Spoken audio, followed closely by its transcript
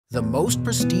The most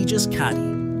prestigious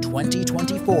Caddy,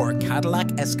 2024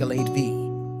 Cadillac Escalade V.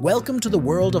 Welcome to the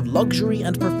world of luxury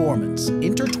and performance,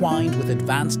 intertwined with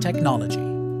advanced technology.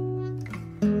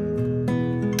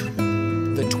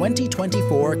 The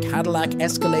 2024 Cadillac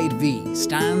Escalade V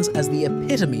stands as the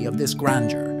epitome of this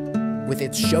grandeur. With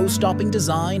its show-stopping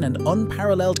design and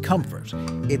unparalleled comfort,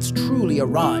 it's truly a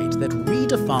ride that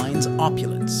redefines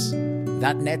opulence.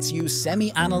 That nets you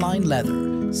semi-aniline leather,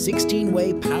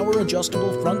 16-way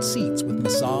power-adjustable front seats with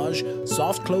massage,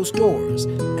 soft closed doors,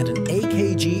 and an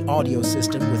AKG audio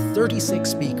system with 36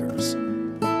 speakers.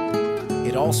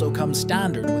 It also comes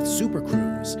standard with Super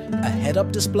Cruise, a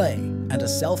head-up display, and a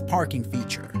self-parking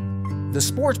feature. The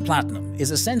Sport Platinum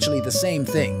is essentially the same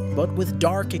thing, but with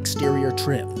dark exterior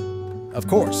trim. Of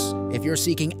course, if you're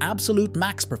seeking absolute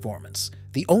max performance,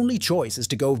 the only choice is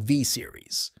to go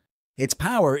V-Series. Its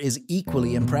power is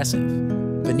equally impressive.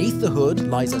 Beneath the hood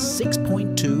lies a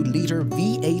 6.2-liter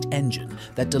V8 engine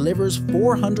that delivers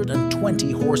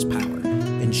 420 horsepower,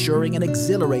 ensuring an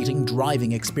exhilarating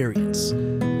driving experience.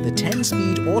 The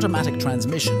 10-speed automatic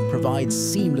transmission provides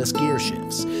seamless gear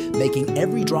shifts, making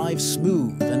every drive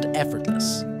smooth and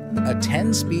effortless. A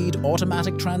 10-speed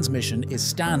automatic transmission is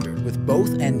standard with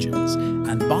both engines,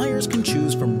 and buyers can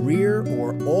choose from rear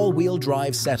or all-wheel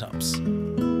drive setups.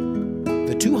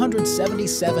 The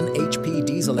 277 HP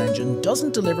diesel engine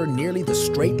doesn't deliver nearly the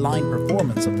straight-line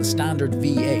performance of the standard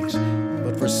V8,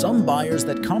 but for some buyers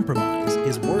that compromise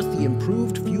is worth the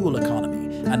improved fuel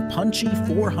economy and punchy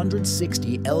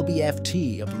 460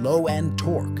 lb-ft of low-end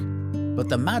torque. But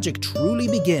the magic truly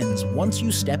begins once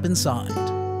you step inside.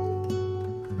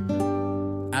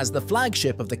 As the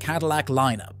flagship of the Cadillac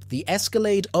lineup, the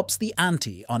Escalade ups the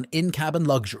ante on in-cabin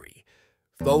luxury.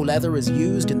 Faux leather is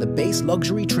used in the base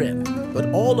luxury trim, but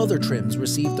all other trims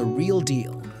receive the real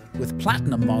deal, with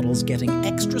platinum models getting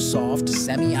extra soft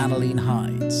semi-aniline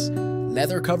hides.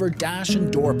 Leather-covered dash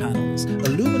and door panels,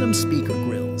 aluminum speaker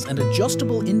grills, and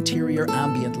adjustable interior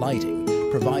ambient lighting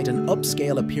provide an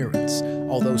upscale appearance,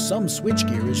 although some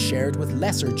switchgear is shared with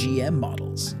lesser GM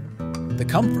models. The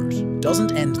comfort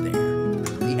doesn't end there.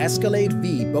 The Escalade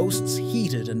V boasts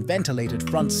heated and ventilated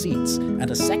front seats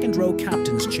and a second-row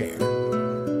captain's chair.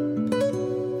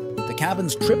 The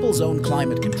cabin's triple-zone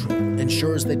climate control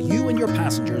ensures that you and your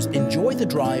passengers enjoy the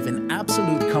drive in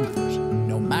absolute comfort,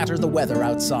 no matter the weather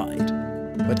outside.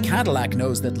 But Cadillac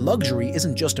knows that luxury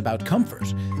isn't just about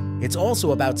comfort, it's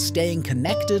also about staying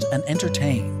connected and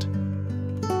entertained.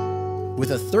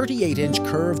 With a 38-inch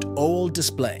curved OLED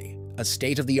display, a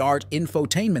state-of-the-art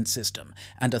infotainment system,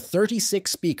 and a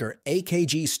 36-speaker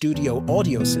AKG studio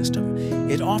audio system,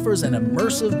 it offers an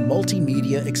immersive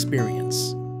multimedia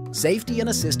experience. Safety and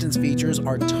assistance features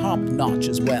are top-notch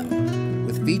as well,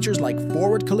 with features like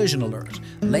forward collision alert,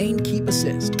 lane keep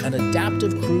assist, and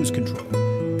adaptive cruise control.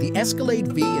 The Escalade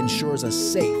V ensures a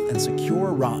safe and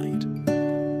secure ride.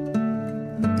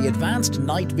 The advanced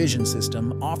night vision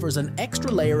system offers an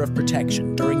extra layer of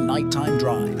protection during nighttime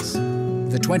drives.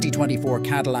 The 2024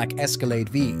 Cadillac Escalade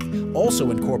V also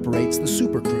incorporates the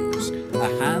Super Cruise, a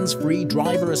hands-free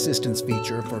driver assistance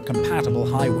feature for compatible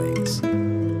highways.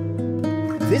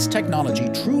 This technology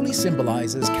truly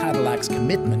symbolizes Cadillac's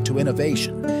commitment to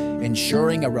innovation,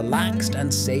 ensuring a relaxed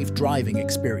and safe driving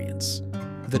experience.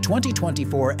 The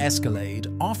 2024 Escalade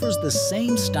offers the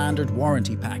same standard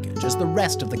warranty package as the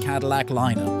rest of the Cadillac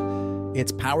lineup.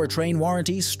 Its powertrain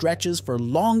warranty stretches for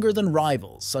longer than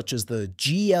rivals such as the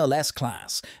GLS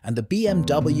class and the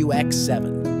BMW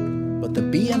X7. But the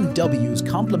BMW's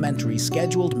complimentary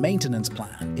scheduled maintenance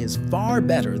plan is far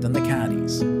better than the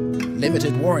Caddy's.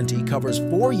 Limited warranty covers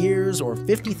 4 years or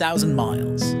 50,000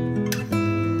 miles.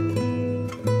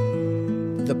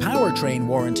 The powertrain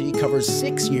warranty covers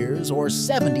 6 years or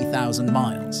 70,000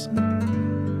 miles.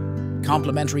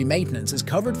 Complimentary maintenance is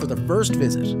covered for the first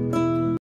visit.